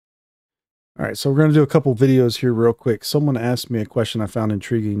All right, so we're going to do a couple videos here real quick. Someone asked me a question I found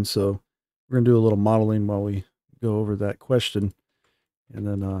intriguing, so we're going to do a little modeling while we go over that question. And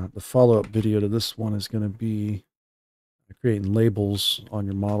then the follow-up video to this one is going to be creating labels on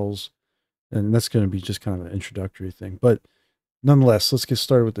your models. And that's going to be just kind of an introductory thing. But nonetheless, let's get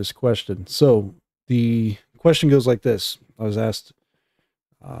started with this question. So the question goes like this. I was asked,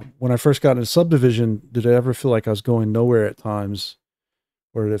 when I first got into subdivision, did I ever feel like I was going nowhere at times,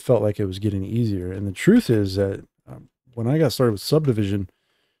 or it felt like it was getting easier? And the truth is that when I got started with subdivision,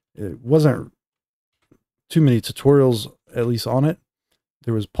 it wasn't too many tutorials, at least on it.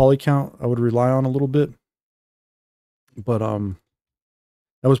 There was polycount I would rely on a little bit, but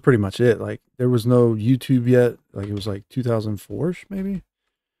that was pretty much it. Like there was no YouTube yet. Like it was like 2004ish maybe.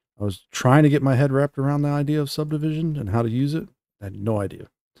 I was trying to get my head wrapped around the idea of subdivision and how to use it. I had no idea.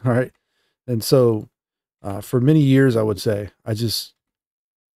 All right, and so for many years, I would say I just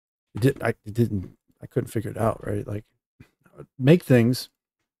I couldn't figure it out. Right, like I would make things,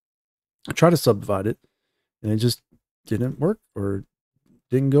 I try to subdivide it, and it just didn't work or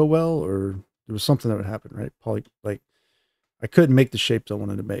didn't go well, or there was something that would happen. Right, like I couldn't make the shapes I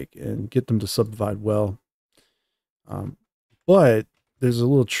wanted to make and get them to subdivide well. But there's a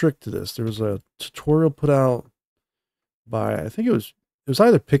little trick to this. There was a tutorial put out by, I think it was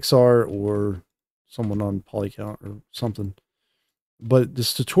either Pixar or someone on Polycount or something. But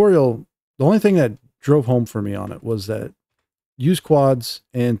this tutorial, the only thing that drove home for me on it was that use quads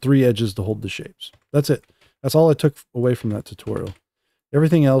and 3 edges to hold the shapes. That's it. That's all I took away from that tutorial.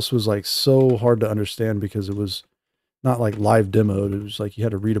 Everything else was like so hard to understand because it was not like live demoed. It was like you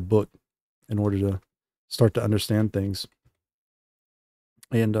had to read a book in order to start to understand things.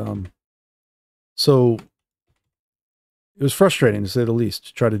 And so it was frustrating to say the least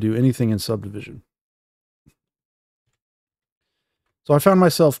to try to do anything in subdivision. So I found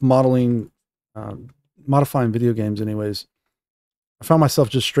myself modeling, modifying video games anyways. I found myself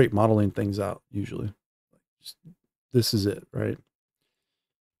just straight modeling things out usually. Just, this is it, right?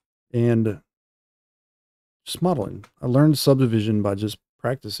 And just modeling. I learned subdivision by just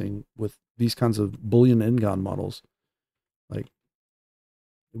practicing with these kinds of Boolean n-gon models. Like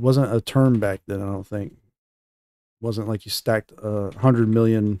it wasn't a term back then, I don't think. It wasn't like you stacked 100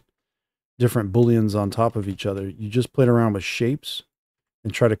 million different Booleans on top of each other. You just played around with shapes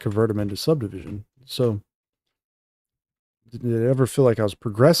and try to convert them into subdivision. So did it ever feel like I was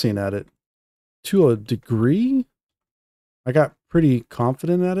progressing at it? To a degree, I got pretty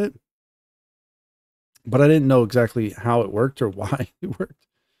confident at it, but I didn't know exactly how it worked or why it worked.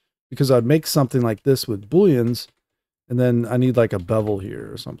 Because I'd make something like this with Booleans, and then I need like a bevel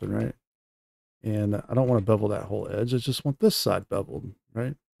here or something, right? And I don't want to bevel that whole edge. I just want this side beveled,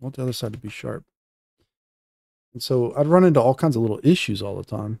 right? I want the other side to be sharp. And so I'd run into all kinds of little issues all the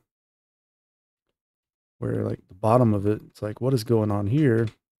time where like the bottom of it, it's like, what is going on here?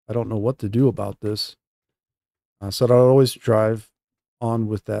 I don't know what to do about this. So I'd always drive on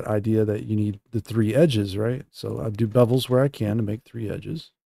with that idea that you need the 3 edges, right? So I do bevels where I can to make 3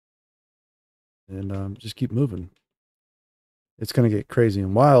 edges and just keep moving. It's going to get crazy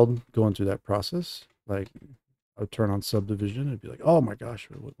and wild going through that process. Like I would turn on subdivision and be like, oh my gosh,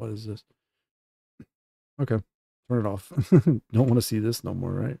 what is this? Okay, turn it off. Don't want to see this no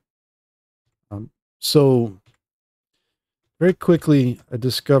more, right? So very quickly, I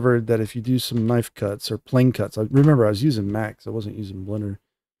discovered that if you do some knife cuts or plane cuts, I remember I was using Max, I wasn't using Blender,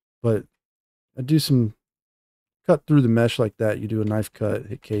 but I do some cut through the mesh like that. You do a knife cut,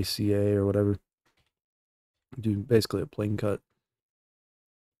 hit KCA or whatever. Do basically a plane cut.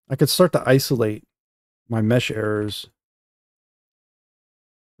 I could start to isolate my mesh errors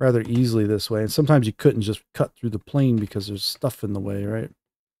rather easily this way. And sometimes you couldn't just cut through the plane because there's stuff in the way, right?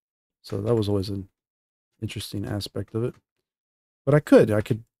 So that was always an interesting aspect of it. But I could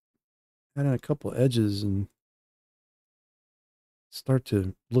add in a couple edges and start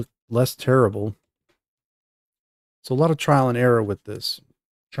to look less terrible. So a lot of trial and error with this.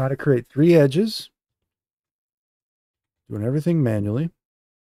 Try to create 3 edges, doing everything manually.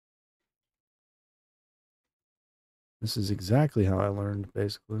 This is exactly how I learned,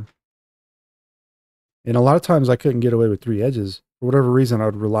 basically. And a lot of times I couldn't get away with 3 edges. For whatever reason, I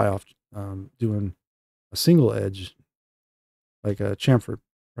would rely off doing a single edge, like a chamfer,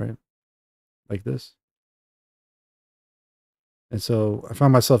 right? Like this. And so I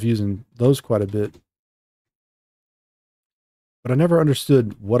found myself using those quite a bit. But I never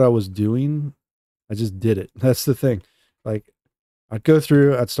understood what I was doing. I just did it. That's the thing. Like I'd go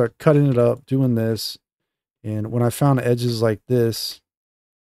through, I'd start cutting it up, doing this. And when I found edges like this,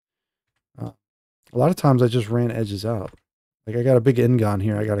 a lot of times I just ran edges out. Like I got a big N-gon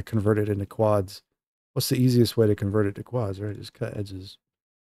here. I got to convert it into quads. What's the easiest way to convert it to quads, right? Just cut edges.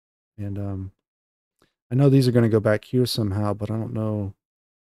 And I know these are going to go back here somehow, but I don't know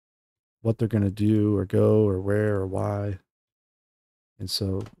what they're going to do or go or where or why. And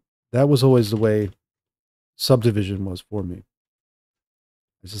so that was always the way subdivision was for me.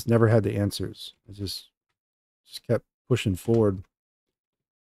 I just never had the answers. I just kept pushing forward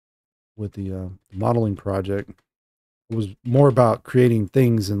with the modeling project. It was more about creating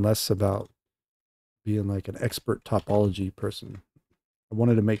things and less about being like an expert topology person. I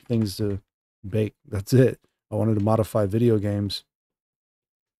wanted to make things to bake. That's it. I wanted to modify video games.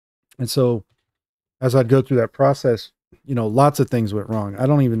 And so as I'd go through that process, you know, lots of things went wrong. I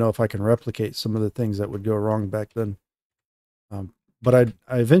don't even know if I can replicate some of the things that would go wrong back then. But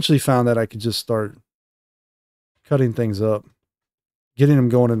I eventually found that I could just start cutting things up, getting them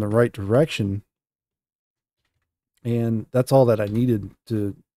going in the right direction. And that's all that I needed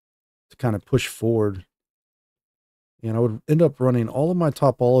to kind of push forward. And I would end up running all of my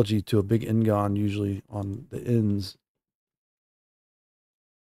topology to a big N-gon, usually on the ends.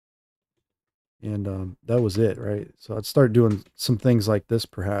 And that was it, right? So I'd start doing some things like this,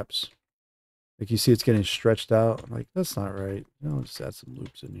 perhaps. Like you see it's getting stretched out. I'm like, that's not right. You know, I'll just add some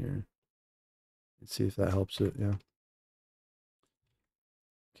loops in here. Let's see if that helps it, yeah.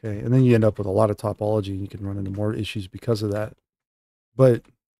 Okay, and then you end up with a lot of topology, and you can run into more issues because of that. But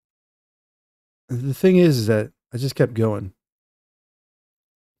the thing is that I just kept going.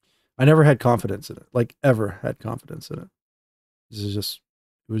 I never had confidence in it, like ever had confidence in it. It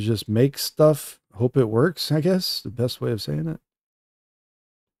was just make stuff, hope it works, I guess, the best way of saying it.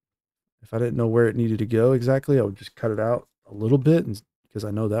 If I didn't know where it needed to go exactly, I would just cut it out a little bit because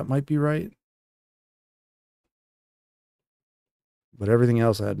I know that might be right. But everything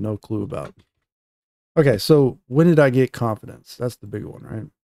else I had no clue about. Okay, so when did I get confidence? That's the big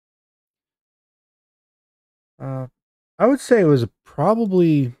one, right? I would say it was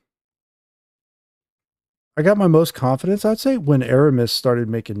probably, I got my most confidence, I'd say, when Aramis started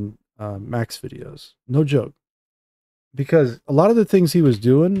making Max videos. No joke. Because a lot of the things he was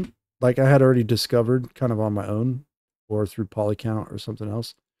doing, like I had already discovered kind of on my own or through Polycount or something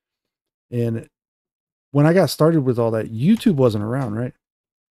else. And when I got started with all that, YouTube wasn't around, right?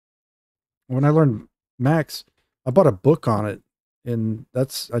 When I learned Max, I bought a book on it, and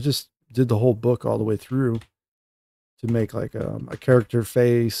I just did the whole book all the way through to make like a character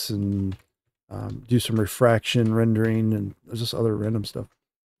face and do some refraction rendering, and there's just other random stuff.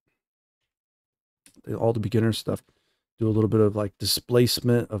 All the beginner stuff. Do a little bit of like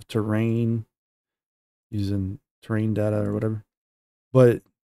displacement of terrain using terrain data or whatever. But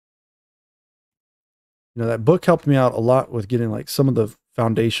you know, that book helped me out a lot with getting like some of the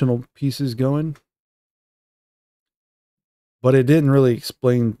foundational pieces going. But it didn't really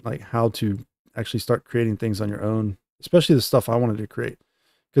explain like how to actually start creating things on your own, especially the stuff I wanted to create.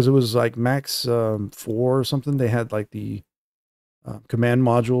 Because it was like Max 4 or something. They had like the command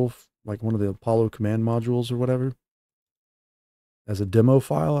module, like one of the Apollo command modules or whatever, as a demo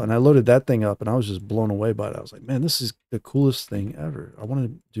file. And I loaded that thing up and I was just blown away by it. I was like, man, this is the coolest thing ever. I want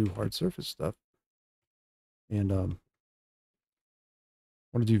to do hard surface stuff. And want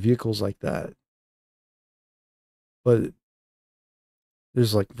to do vehicles like that. But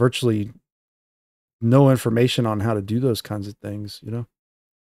there's like virtually no information on how to do those kinds of things, you know?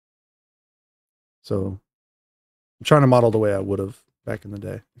 So I'm trying to model the way I would have back in the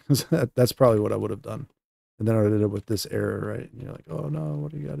day. That's probably what I would have done. And then I ended up with this error, right? And you're like, oh no,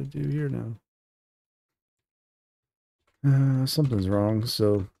 what do you got to do here now? Something's wrong.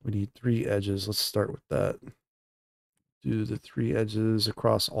 So we need 3 edges. Let's start with that. Do the 3 edges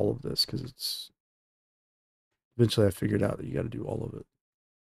across all of this because it's eventually I figured out that you got to do all of it.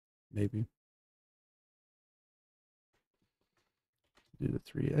 Maybe. Do the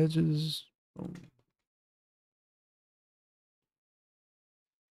 3 edges. Boom.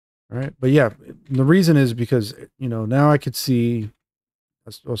 All right. But yeah, the reason is because, you know, now I could see,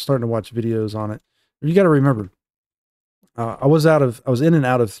 I was starting to watch videos on it. You got to remember, I was in and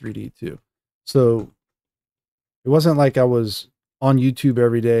out of 3D too. So it wasn't like I was on YouTube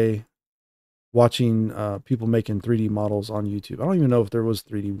every day watching people making 3D models on YouTube. I don't even know if there was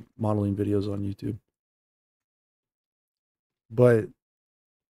 3D modeling videos on YouTube. But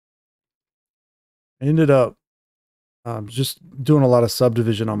I ended up just doing a lot of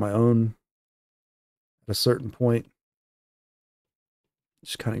subdivision on my own at a certain point.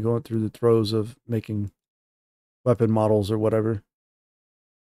 Just kind of going through the throes of making weapon models or whatever.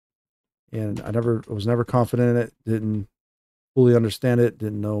 And I was never confident in it, didn't fully understand it,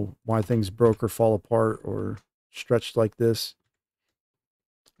 didn't know why things broke or fall apart or stretched like this.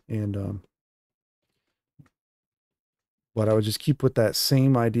 And but I would just keep with that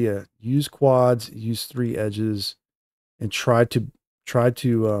same idea. Use quads, use 3 edges, and try to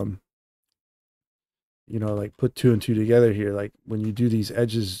you know, like put 2 and 2 together here. Like when you do these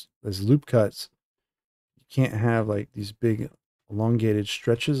edges as loop cuts, you can't have like these big elongated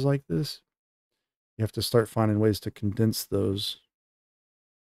stretches like this. You have to start finding ways to condense those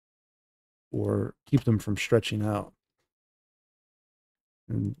or keep them from stretching out.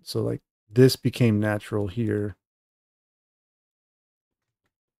 And so like this became natural here.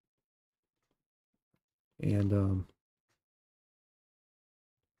 And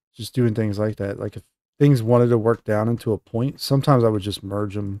just doing things like that. Like if things wanted to work down into a point, sometimes I would just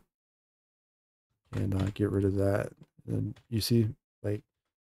merge them and get rid of that. And you see, like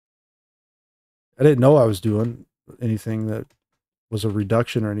I didn't know I was doing anything that was a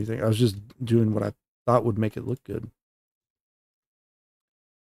reduction or anything. I was just doing what I thought would make it look good.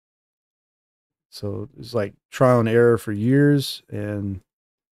 So it's like trial and error for years and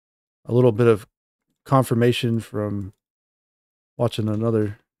a little bit of confirmation from watching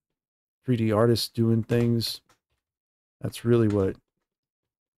another 3D artist doing things. That's really what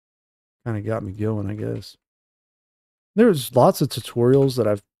kind of got me going, I guess. There's lots of tutorials that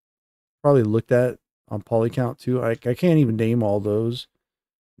I've probably looked at on Polycount too. I can't even name all those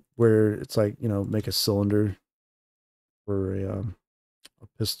where it's like, you know, make a cylinder for a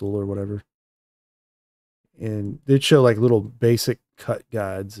pistol or whatever. And they'd show like little basic cut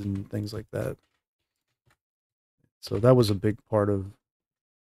guides and things like that. So that was a big part of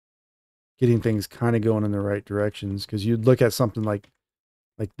getting things kind of going in the right directions, because you'd look at something like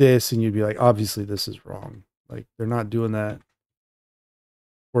this and you'd be like, obviously this is wrong. Like they're not doing that.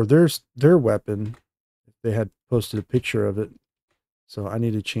 Or their weapon, they had posted a picture of it. So I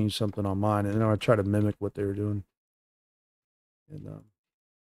need to change something on mine, and then I try to mimic what they were doing. And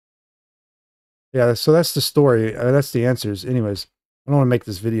yeah, so that's the story. That's the answers. Anyways, I don't want to make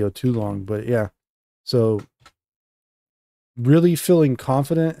this video too long, but yeah. So really feeling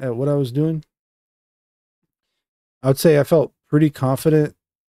confident at what I was doing. I would say I felt pretty confident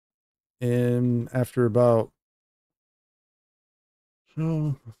in after about,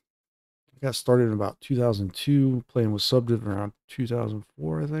 oh, I got started in about 2002, playing with SubDiv around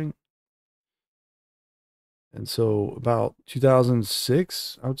 2004, I think. And so about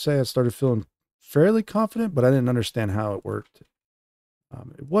 2006, I would say I started feeling fairly confident, but I didn't understand how it worked.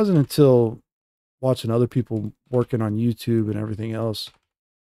 It wasn't until watching other people working on YouTube and everything else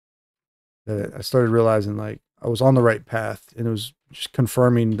that I started realizing like I was on the right path, and it was just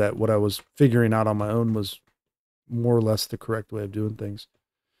confirming that what I was figuring out on my own was more or less the correct way of doing things.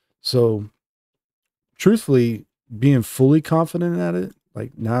 So truthfully, being fully confident at it,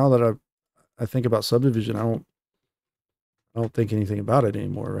 like now that I think about subdivision, I don't think anything about it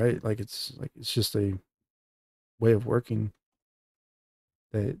anymore, right? Like it's just a way of working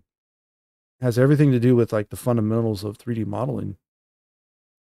that has everything to do with like the fundamentals of 3D modeling,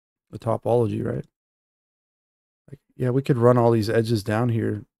 the topology, right? Like, yeah, we could run all these edges down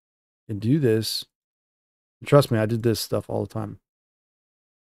here and do this. And trust me, I did this stuff all the time.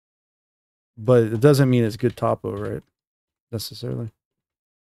 But it doesn't mean it's good topo, right? Necessarily.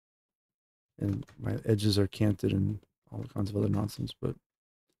 And my edges are canted and all kinds of other nonsense, but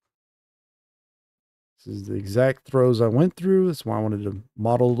this is the exact throws I went through. That's why I wanted to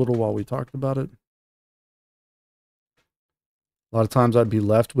model a little while we talked about it. A lot of times I'd be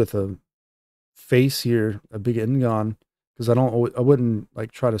left with a face here, a big n-gon, because I wouldn't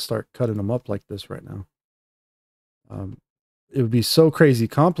like try to start cutting them up like this right now. It would be so crazy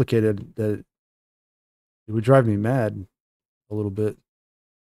complicated that it would drive me mad a little bit.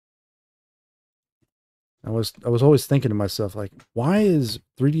 I was always thinking to myself, like, why is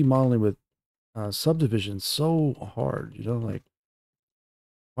 3D modeling with subdivision so hard? You know, like,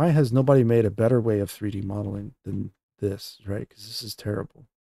 why has nobody made a better way of 3D modeling than this, right? Because this is terrible.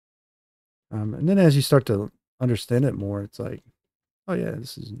 And then as you start to understand it more, it's like, oh yeah,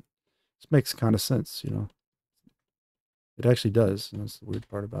 this makes kind of sense, you know. It actually does, and that's the weird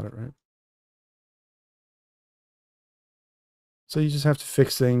part about it, right? So you just have to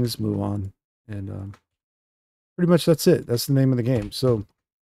fix things, move on, and pretty much that's it. That's the name of the game. So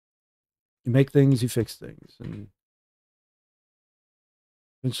you make things, you fix things, and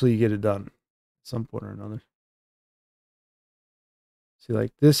eventually you get it done at some point or another. See,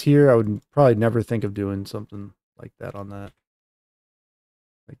 like this here, I would probably never think of doing something like that on that.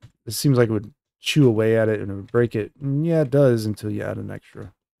 Like it seems like it would chew away at it and it would break it. And yeah, it does until you add an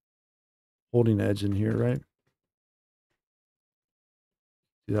extra holding edge in here, right?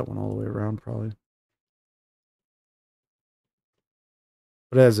 Do that one all the way around, probably.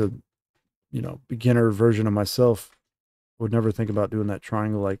 But as a, beginner version of myself, I would never think about doing that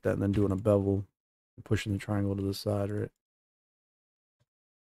triangle like that and then doing a bevel and pushing the triangle to the side, right?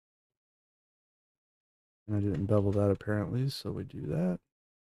 And I didn't bevel that apparently, so we do that.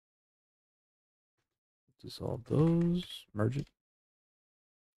 Dissolve those, merge it,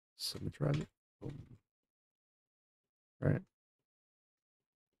 symmetrize it. Boom. Right.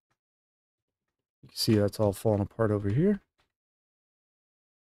 You can see that's all falling apart over here.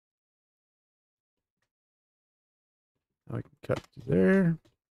 Now I can cut to there.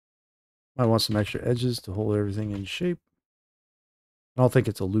 I want some extra edges to hold everything in shape. I don't think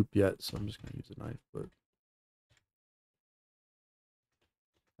it's a loop yet, so I'm just going to use a knife. But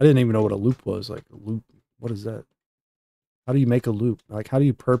I didn't even know what a loop was. Like a loop, what is that? How do you make a loop? Like, how do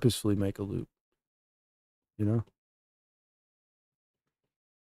you purposefully make a loop? You know,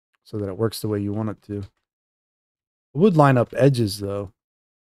 so that it works the way you want it to. It would line up edges though.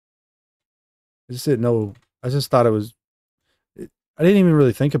 I just didn't know. I just thought it was. I didn't even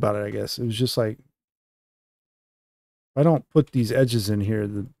really think about it. I guess it was just like, if I don't put these edges in here,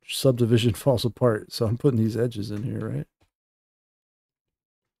 the subdivision falls apart. So I'm putting these edges in here, right?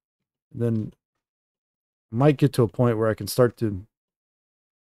 And then I might get to a point where I can start to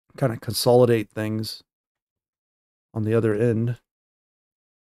kind of consolidate things on the other end.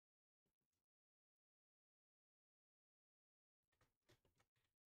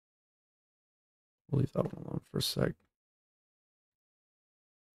 We'll leave that one alone for a sec.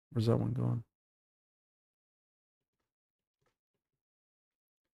 Where's that one going?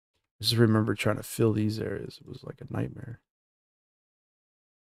 I just remember trying to fill these areas. It was like a nightmare.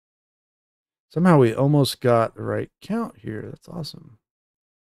 Somehow we almost got the right count here. That's awesome.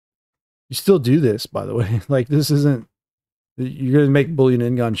 You still do this, by the way. Like, this isn't, you're going to make Boolean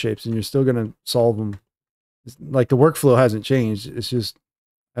n-gon shapes and you're still going to solve them. It's, like, the workflow hasn't changed. It's just,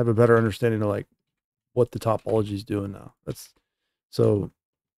 I have a better understanding of like what the topology is doing now. That's, so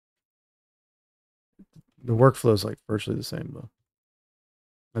the workflow is like virtually the same though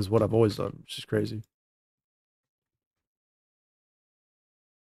as what I've always done, which is crazy.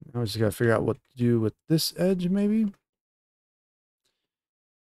 Now I just got to figure out what to do with this edge maybe.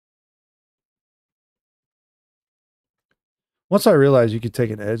 Once I realized you could take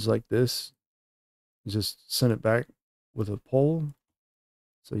an edge like this and just send it back with a pole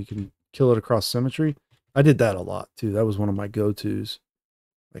so you can kill it across symmetry. I did that a lot too. That was one of my go-tos.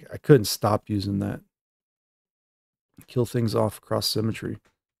 Like, I couldn't stop using that. Kill things off across symmetry.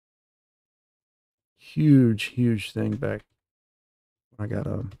 Huge thing back when I got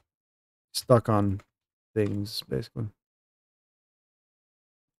stuck on things, basically.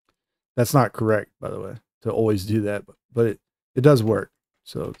 That's not correct, by the way, to always do that, but it does work.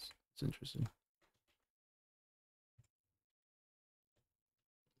 So it's interesting. It's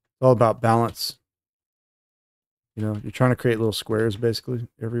all about balance. You know, you're trying to create little squares basically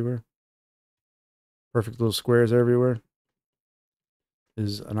everywhere. Perfect little squares everywhere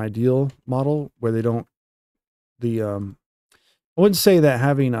is an ideal model where they don't, I wouldn't say that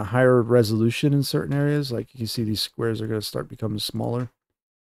having a higher resolution in certain areas, like you can see these squares are going to start becoming smaller.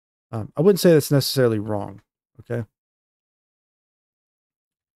 I wouldn't say that's necessarily wrong. Okay.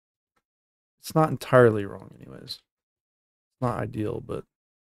 It's not entirely wrong anyways. It's not ideal, but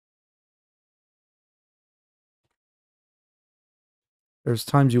there's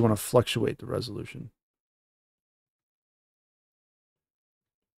times you want to fluctuate the resolution.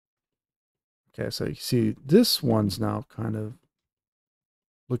 Okay, so you see this one's now kind of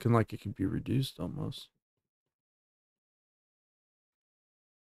looking like it could be reduced almost.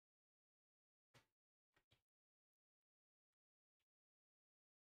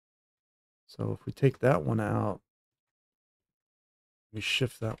 So if we take that one out, we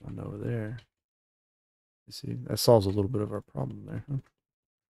shift that one over there. You see, that solves a little bit of our problem there. Huh?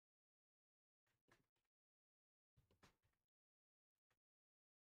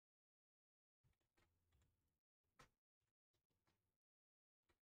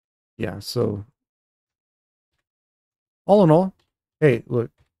 Yeah, so all in all, hey,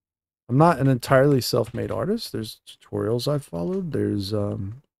 look, I'm not an entirely self-made artist. There's tutorials I've followed. There's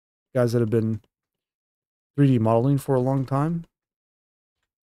guys that have been 3D modeling for a long time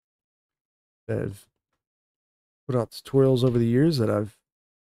that have put out tutorials over the years that I've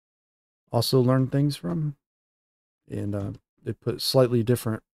also learned things from. And they put slightly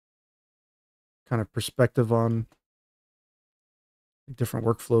different kind of perspective on different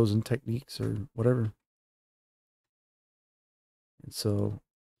workflows and techniques or whatever. And so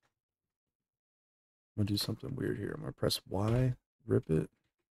I'm going to do something weird here. I'm going to press Y, rip it.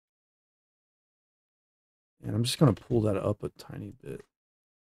 And I'm just going to pull that up a tiny bit.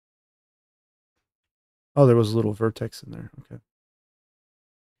 Oh, there was a little vertex in there. Okay.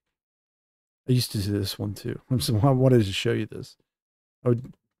 I used to do this one too. I wanted to show you this. I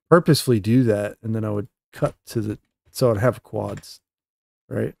would purposefully do that, and then I would cut to the, so I'd have quads,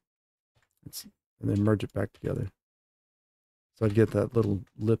 right? And then merge it back together. So I'd get that little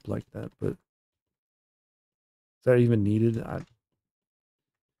lip like that. But is that even needed? I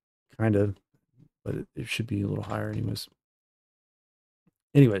kind of, but it should be a little higher anyways.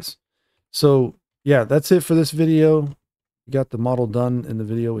 Anyways, so yeah, that's it for this video. We got the model done in the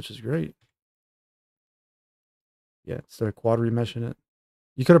video, which is great. Yeah, instead of quad remeshing it.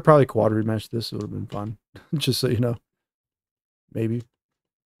 You could have probably quad remeshed this. It would have been fun. Just so you know. Maybe.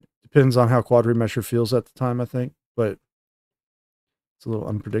 Depends on how quad remesher feels at the time, I think. But it's a little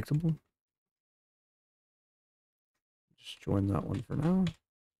unpredictable. Just join that one for now.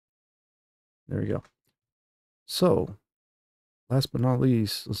 There we go. So, last but not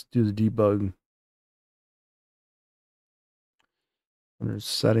least, let's do the debug. Under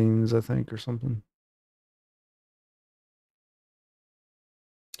settings, I think, or something.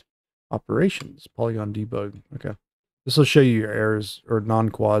 Operations, polygon debug. Okay. This will show you your errors or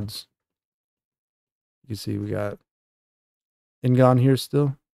non-quads. You can see we got Ingon here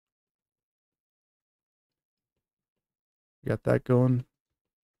still. We got that going.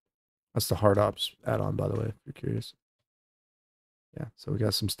 That's the hard ops add-on, by the way, if you're curious. Yeah, so we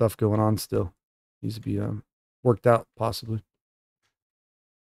got some stuff going on still. Needs to be worked out, possibly.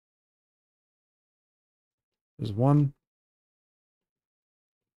 There's one.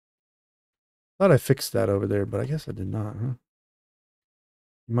 Thought I fixed that over there, but I guess I did not, huh?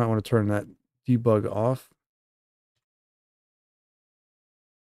 You might want to turn that debug off.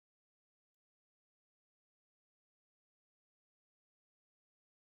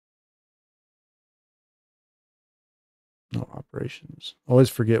 No operations. Always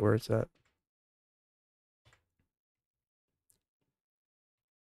forget where it's at.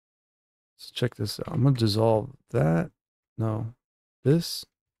 Let's check this out. I'm going to dissolve that. No. This.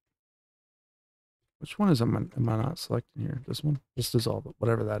 Which one is am I not selecting here? This one? Just dissolve it.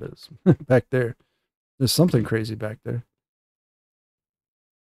 Whatever that is. Back there. There's something crazy back there.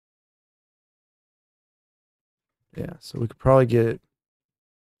 Yeah, so we could probably get...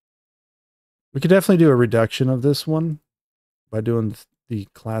 We could definitely do a reduction of this one by doing the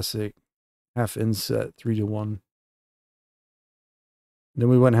classic half inset 3-to-1. Then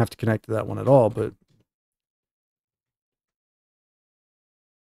we wouldn't have to connect to that one at all, but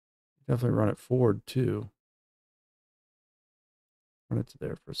definitely run it forward too. Run it to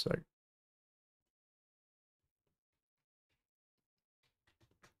there for a sec.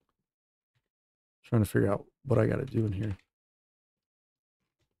 Trying to figure out what I got to do in here.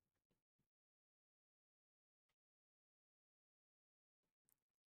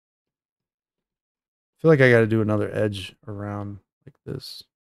 I feel like I got to do another edge around like this.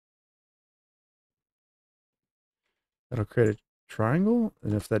 That'll create a triangle,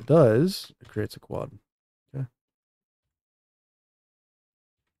 and if that does, it creates a quad. Okay.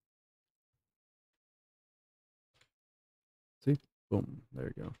 See? Boom.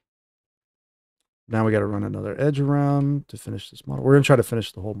 There you go. Now we got to run another edge around to finish this model. We're going to try to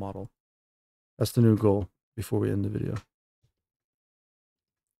finish the whole model. That's the new goal before we end the video. I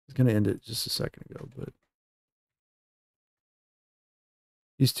was going to end it just a second ago, but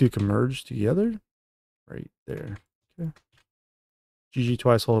these two can merge together right there. Okay. GG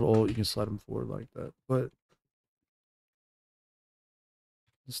twice, hold Alt. You can slide them forward like that. But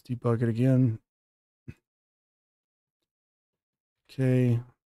let's debug it again. Okay.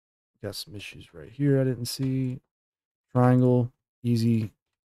 Got some issues right here I didn't see. Triangle. Easy.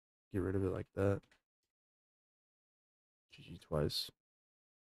 Get rid of it like that. GG twice.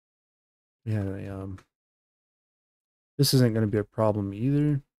 We had a this isn't going to be a problem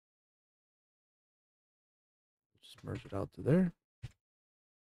either. Just merge it out to there.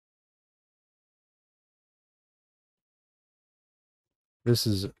 This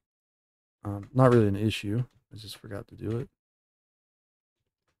is not really an issue. I just forgot to do it.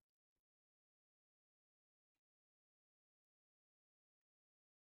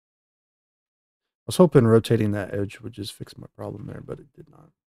 I was hoping rotating that edge would just fix my problem there, but it did not.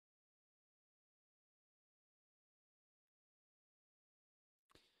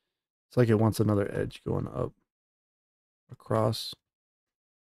 It's like it wants another edge going up, across,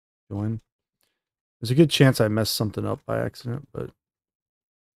 join. There's a good chance I messed something up by accident, but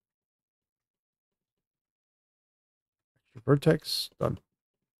your vertex, done.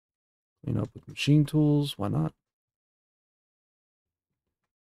 Clean up with machine tools, why not?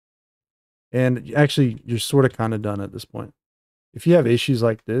 And actually, you're sort of kind of done at this point. If you have issues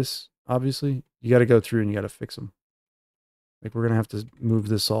like this, obviously, you got to go through and you got to fix them. Like we're going to have to move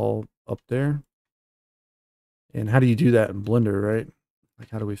this all up there. And how do you do that in Blender, right? Like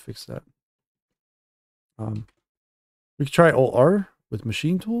how do we fix that? We could try Alt-R with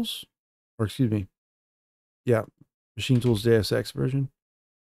machine tools. Or excuse me. Yeah, machine tools JSX version.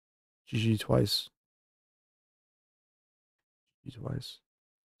 GG twice. GG twice.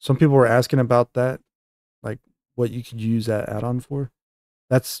 Some people were asking about that. Like what you could use that add-on for.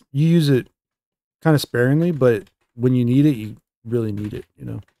 That's, you use it kind of sparingly, but when you need it, you really need it, you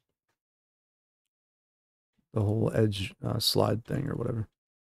know. The whole edge slide thing or whatever.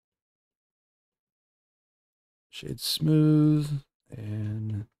 Shade smooth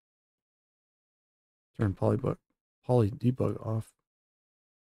and turn poly debug off.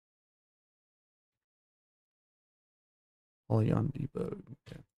 Polygon debug.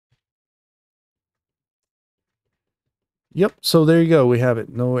 Okay. Yep. So there you go. We have it.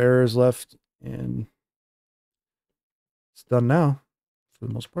 No errors left, and it's done now for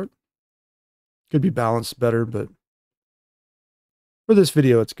the most part. Could be balanced better, but for this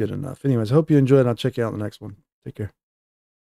video, it's good enough. Anyways, I hope you enjoyed. I'll check you out in the next one. Take care.